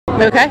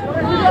Okay?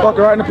 Fuck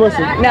her right in the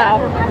pussy.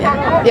 No.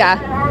 Yeah.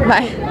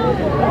 Bye.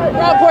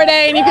 We're at Port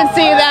A, and you can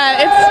see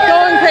that it's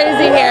going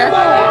crazy here.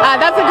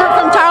 That's a group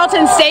from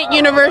Tarleton State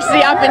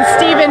University up in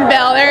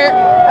Stephenville.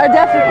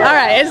 All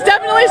right, it's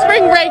definitely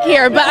spring break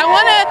here, but I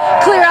want to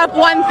clear up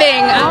one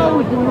thing.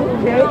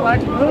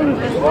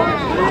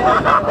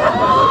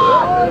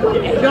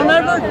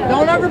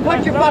 Don't ever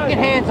put your fucking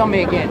hands on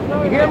me again.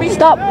 You hear me?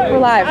 Stop. We're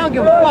live. I don't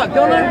give a fuck.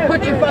 Don't ever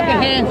put your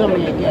fucking hands on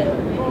me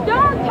again.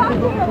 Don't talk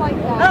to her like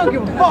that. I don't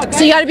give a fuck.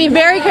 So you got to be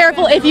very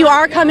careful if you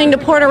are coming to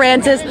Port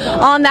Aransas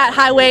on that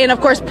highway, and of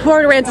course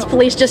Port Aransas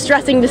police just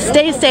stressing to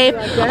stay safe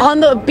on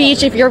the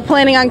beach if you're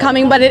planning on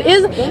coming. But it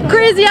is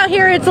crazy out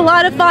here. It's a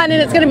lot of fun,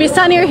 and it's going to be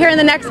sunnier here in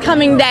the next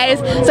coming days.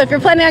 So if you're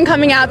planning on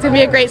coming out, it's going to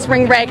be a great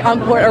spring break on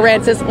Port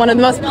Aransas, one of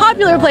the most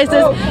popular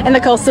places in the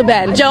coastal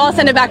bend. Joe, I'll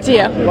send it back to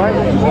you.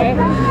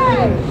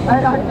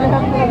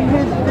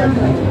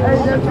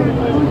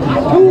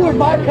 Who in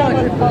my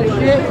country, fuck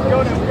shit?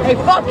 Hey,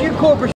 fuck your corporate.